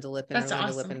Lynda Lippin, That's or Lynda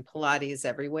awesome. Lippin Pilates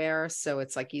everywhere. So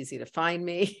it's like easy to find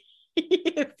me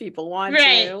if people want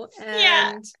to.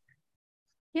 And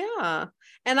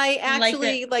and I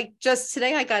actually like just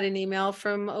today I got an email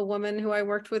from a woman who I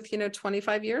worked with,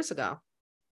 25 years ago.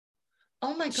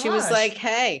 Oh my gosh. She was like,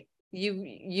 hey,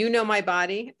 you know my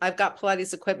body. I've got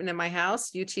Pilates equipment in my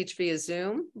house. You teach via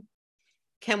Zoom.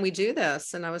 Can we do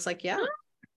this? And I was like, yeah.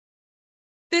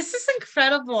 This is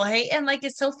incredible. Hey, and like,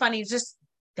 it's so funny, just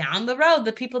down the road,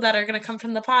 the people that are going to come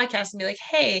from the podcast and be like,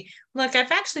 hey, look,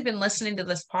 I've actually been listening to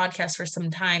this podcast for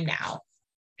some time now.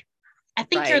 I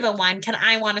think you're the one.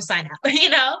 I want to sign up, which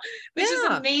is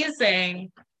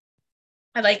amazing.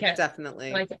 I like it.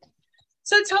 Definitely. I like it.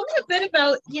 So tell me a bit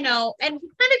about, and we kind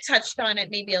of touched on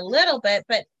it maybe a little bit,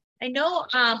 but I know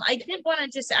I did want to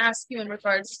just ask you in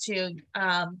regards to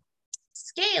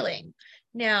scaling.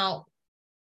 Now,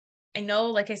 I know,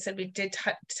 like I said, we did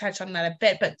touch on that a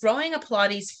bit, but growing a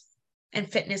Pilates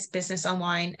and fitness business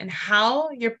online and how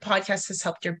your podcast has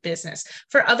helped your business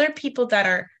for other people that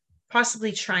are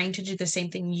possibly trying to do the same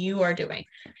thing you are doing.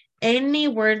 Any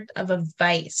word of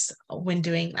advice when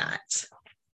doing that?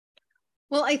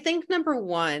 Well, I think number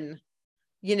one,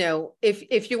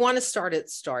 if you want to start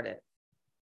it.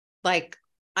 Like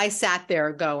I sat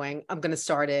there going, I'm going to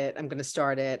start it. And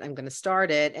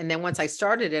then once I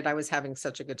started it, I was having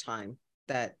such a good time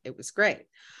that it was great.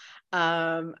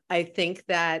 I think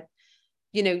that,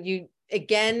 you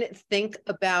again, think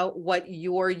about what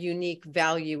your unique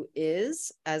value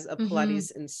is as a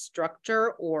Pilates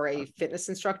instructor or a fitness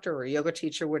instructor or a yoga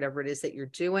teacher, whatever it is that you're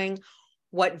doing,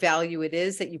 what value it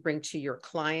is that you bring to your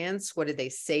clients. What do they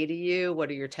say to you? What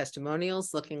are your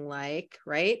testimonials looking like?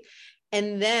 Right.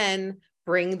 And then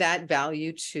bring that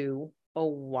value to a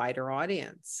wider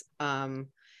audience. And,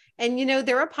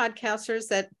 there are podcasters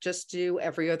that just do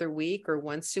every other week or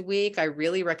once a week. I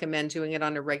really recommend doing it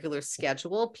on a regular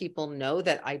schedule. People know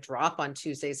that I drop on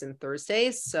Tuesdays and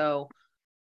Thursdays. So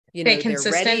they're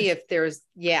consistent. ready, if there's,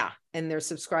 and they're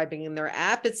subscribing in their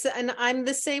app. And I'm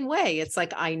the same way. It's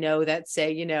like, I know that,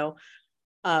 say,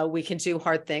 we can do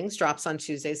hard things drops on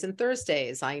Tuesdays and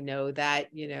Thursdays. I know that,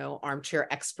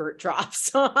 armchair expert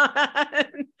drops on,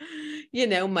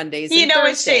 Mondays and Thursdays.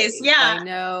 Which days. Yeah. I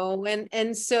know.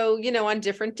 And so, on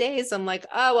different days, I'm like,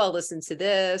 oh, I'll listen to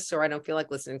this, or I don't feel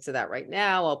like listening to that right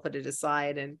now. I'll put it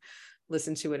aside and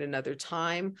listen to it another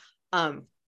time.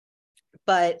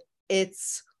 But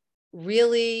it's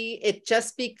really, it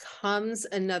just becomes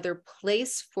another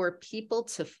place for people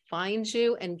to find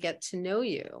you and get to know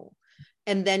you,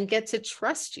 and then get to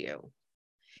trust you.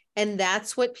 And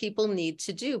that's what people need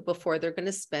to do before they're going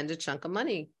to spend a chunk of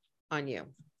money on you.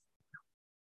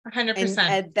 100%.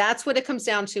 And that's what it comes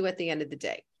down to at the end of the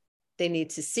day. They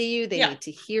need to see you. They need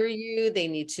to hear you. They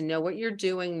need to know what you're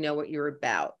doing, know what you're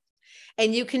about.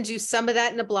 And you can do some of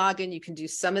that in a blog, and you can do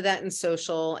some of that in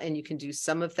social, and you can do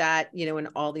some of that, in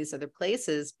all these other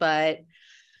places. But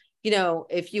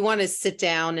if you want to sit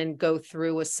down and go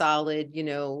through a solid,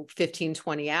 15,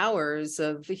 20 hours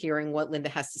of hearing what Lynda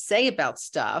has to say about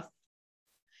stuff,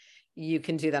 you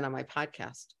can do that on my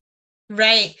podcast.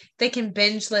 Right. They can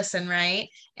binge listen. Right.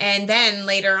 And then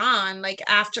later on,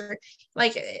 after, I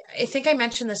think I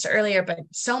mentioned this earlier, but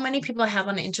so many people I have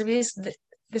on interviews,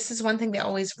 this is one thing they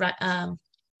always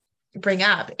bring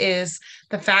up, is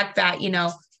the fact that,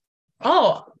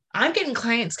 oh, I'm getting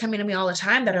clients coming to me all the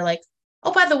time that are like,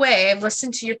 oh, by the way, I've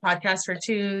listened to your podcast for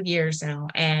 2 years now,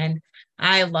 and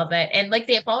I love it. And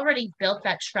they've already built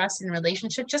that trust and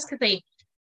relationship just because they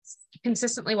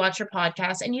consistently watch your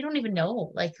podcast, and you don't even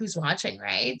know who's watching.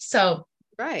 Right. So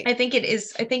right. I think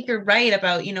you're right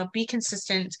about, be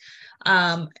consistent.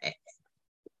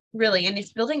 Really. And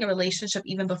it's building a relationship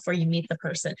even before you meet the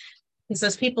person. Because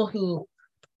those people who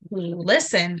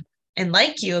listen and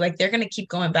like you, they're going to keep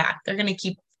going back. They're going to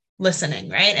keep listening,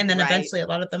 right? And then eventually a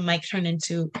lot of them might turn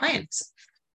into clients.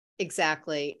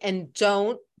 Exactly. And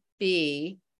don't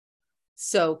be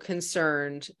so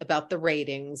concerned about the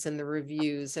ratings and the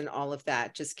reviews and all of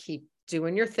that. Just keep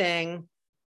doing your thing.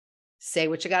 Say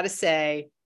what you got to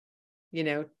say,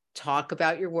 talk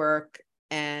about your work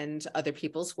and other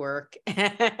people's work,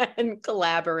 and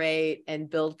collaborate and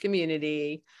build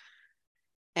community,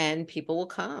 and people will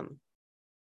come.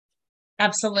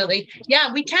 Absolutely.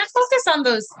 Yeah, we can't focus on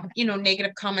those,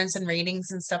 negative comments and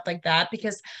ratings and stuff like that,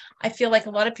 because I feel like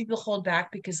a lot of people hold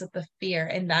back because of the fear,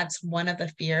 and that's one of the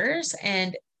fears,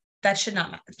 and that should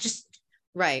not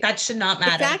matter. That should not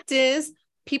matter. The fact is,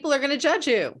 people are going to judge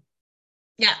you.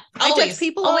 Yeah, I judge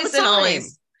people always all the time.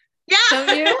 Always. Yeah,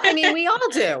 don't you? I mean, we all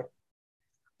do.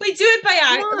 We do it by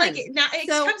it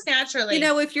comes naturally.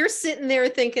 If you're sitting there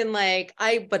thinking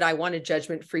but I want a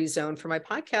judgment-free zone for my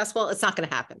podcast, well, it's not going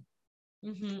to happen.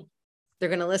 Mm-hmm. They're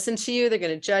going to listen to you. They're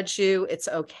going to judge you. It's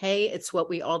okay. It's what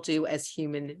we all do as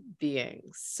human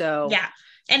beings. So yeah.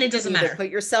 And it doesn't matter.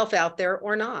 Put yourself out there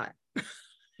or not.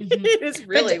 Mm-hmm. It is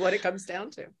really what it comes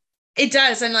down to. It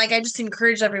does. And I just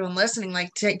encourage everyone listening,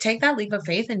 take that leap of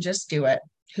faith and just do it.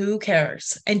 Who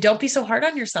cares? And don't be so hard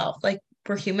on yourself.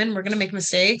 We're human. We're going to make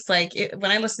mistakes.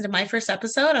 When I listened to my first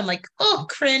episode, I'm like, oh,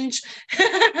 cringe.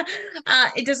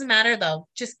 It doesn't matter though.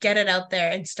 Just get it out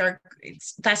there and start.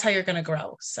 That's how you're going to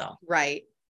grow. So, right.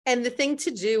 And the thing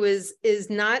to do is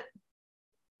not,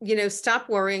 stop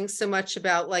worrying so much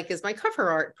about is my cover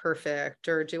art perfect,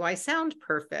 or do I sound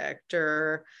perfect,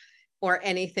 or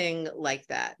anything like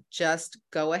that. Just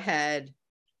go ahead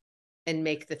and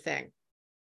make the thing.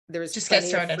 There's just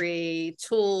plenty of free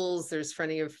tools. There's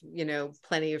plenty of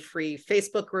free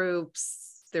Facebook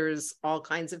groups. There's all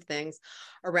kinds of things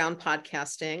around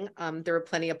podcasting. There are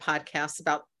plenty of podcasts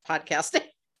about podcasting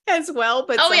as well,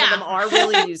 but some of them are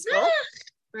really useful.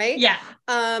 Right. Yeah.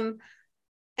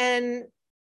 And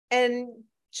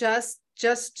just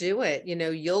do it.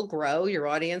 You'll grow, your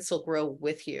audience will grow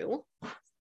with you.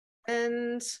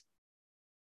 And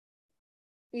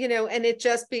and it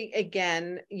just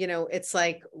it's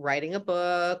like writing a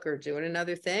book or doing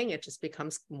another thing. It just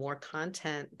becomes more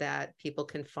content that people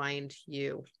can find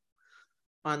you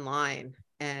online,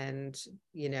 and,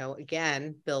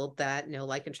 again, build that know,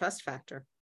 like, and trust factor.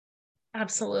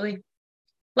 Absolutely.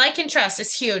 Like and trust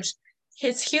is huge.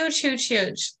 It's huge, huge,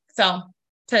 huge. So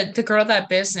to grow that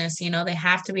business, they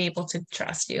have to be able to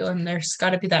trust you, and there's got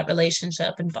to be that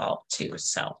relationship involved too.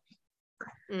 So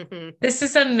This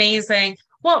is amazing.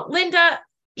 Well, Lynda,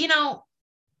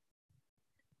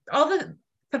 all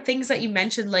the things that you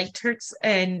mentioned, like Turks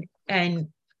and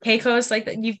Caicos,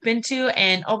 that you've been to,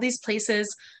 and all these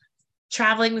places,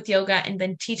 traveling with yoga and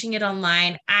then teaching it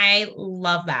online. I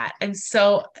love that. And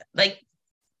so that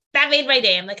made my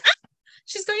day. I'm like,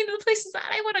 she's going to the places that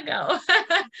I want to go.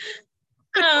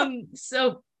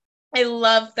 So I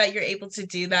love that you're able to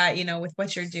do that, you know, with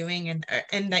what you're doing, and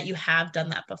that you have done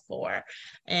that before.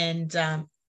 And I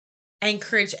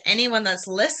encourage anyone that's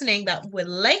listening that would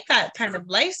like that kind of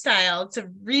lifestyle to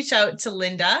reach out to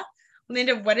Lynda.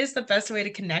 Lynda, what is the best way to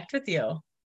connect with you?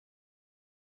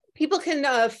 People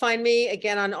can find me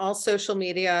again on all social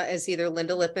media as either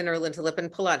Lynda Lippin or Lynda Lippin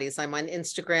Pilates. I'm on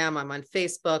Instagram, I'm on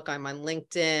Facebook, I'm on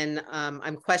LinkedIn.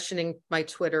 I'm questioning my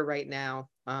Twitter right now.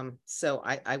 So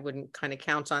I wouldn't kind of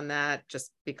count on that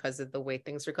just because of the way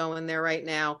things are going there right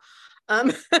now.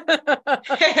 I'm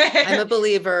a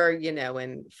believer, you know,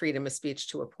 in freedom of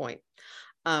speech to a point.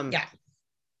 Yeah.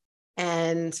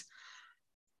 And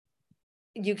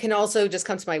you can also just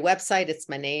come to my website. It's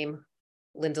my name,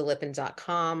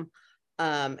 lindalippin.com.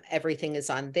 Everything is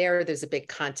on there. There's a big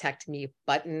contact me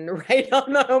button right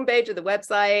on the homepage of the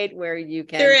website where you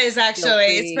can. There is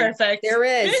actually, it's perfect. There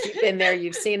is. You've been there,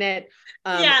 you've seen it.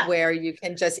 Yeah. Where you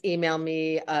can just email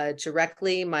me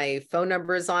directly. My phone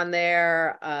number is on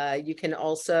there. You can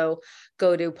also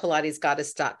go to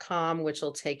pilatesgoddess.com, which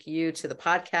will take you to the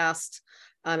podcast.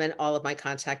 And all of my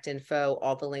contact info,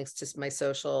 all the links to my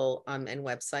social and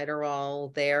website are all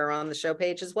there on the show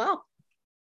page as well.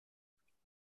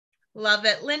 Love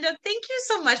it. Lynda, thank you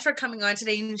so much for coming on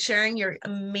today and sharing your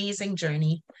amazing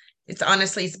journey. It's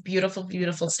honestly, it's a beautiful,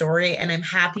 beautiful story. And I'm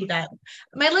happy that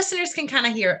my listeners can kind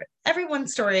of hear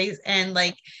everyone's stories. And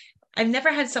like, I've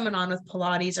never had someone on with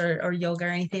Pilates or yoga or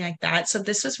anything like that. So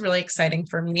this was really exciting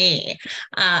for me,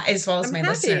 as well as my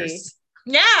listeners.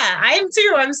 Yeah, I am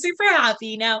too. I'm super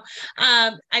happy. Now,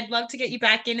 I'd love to get you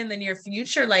back in the near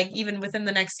future, like even within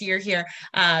the next year here,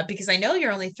 because I know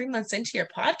you're only 3 months into your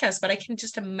podcast, but I can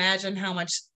just imagine how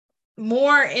much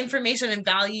more information and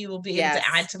value you will be able to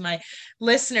add to my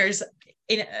listeners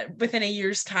within a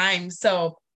year's time.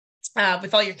 So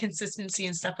with all your consistency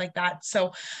and stuff like that.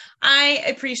 So I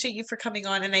appreciate you for coming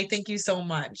on, and I thank you so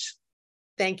much.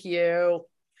 Thank you.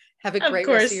 Have a great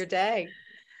rest of your day.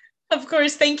 Of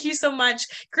course. Thank you so much.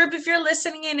 Group, if you're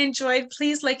listening and enjoyed,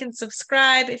 please like and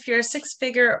subscribe. If you're a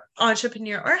 6-figure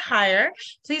entrepreneur or higher,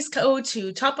 please go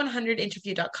to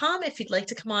top100interview.com if you'd like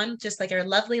to come on, just like our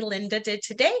lovely Lynda did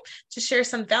today, to share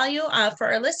some value for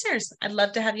our listeners. I'd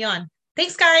love to have you on.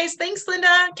 Thanks, guys. Thanks,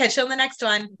 Lynda. Catch you on the next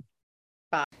one.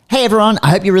 Hey everyone, I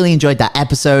hope you really enjoyed that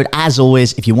episode. As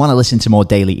always, if you want to listen to more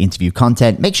daily interview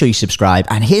content, make sure you subscribe.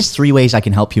 And here's 3 ways I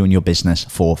can help you in your business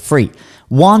for free.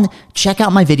 1, check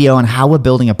out my video on how we're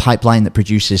building a pipeline that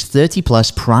produces 30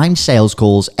 plus prime sales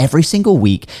calls every single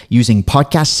week using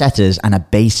podcast setters and a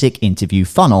basic interview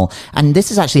funnel. And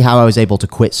this is actually how I was able to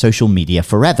quit social media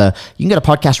forever. You can go to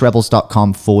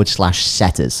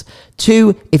podcastrebels.com/setters.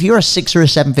 2, if you're a 6 or a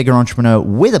 7-figure entrepreneur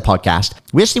with a podcast,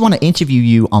 we actually want to interview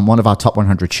you on one of our top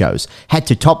 100 shows. Head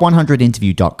to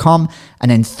top100interview.com.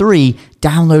 And then 3,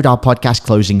 download our podcast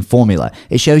closing formula.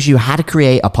 It shows you how to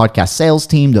create a podcast sales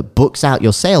team that books out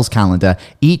your sales calendar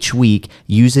each week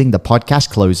using the podcast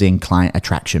closing client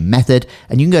attraction method.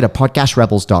 And you can go to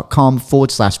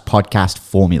podcastrebels.com/podcast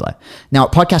formula. Now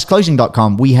at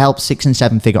podcastclosing.com, we help 6 and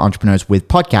 7-figure entrepreneurs with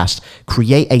podcasts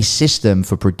create a system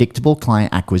for predictable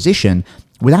client acquisition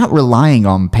without relying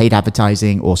on paid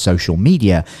advertising or social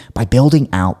media by building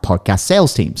out podcast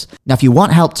sales teams. Now, if you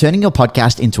want help turning your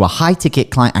podcast into a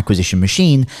high-ticket client acquisition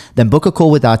machine, then book a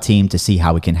call with our team to see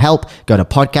how we can help. Go to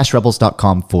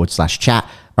podcastrebels.com/chat.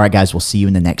 All right, guys, we'll see you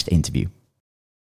in the next interview.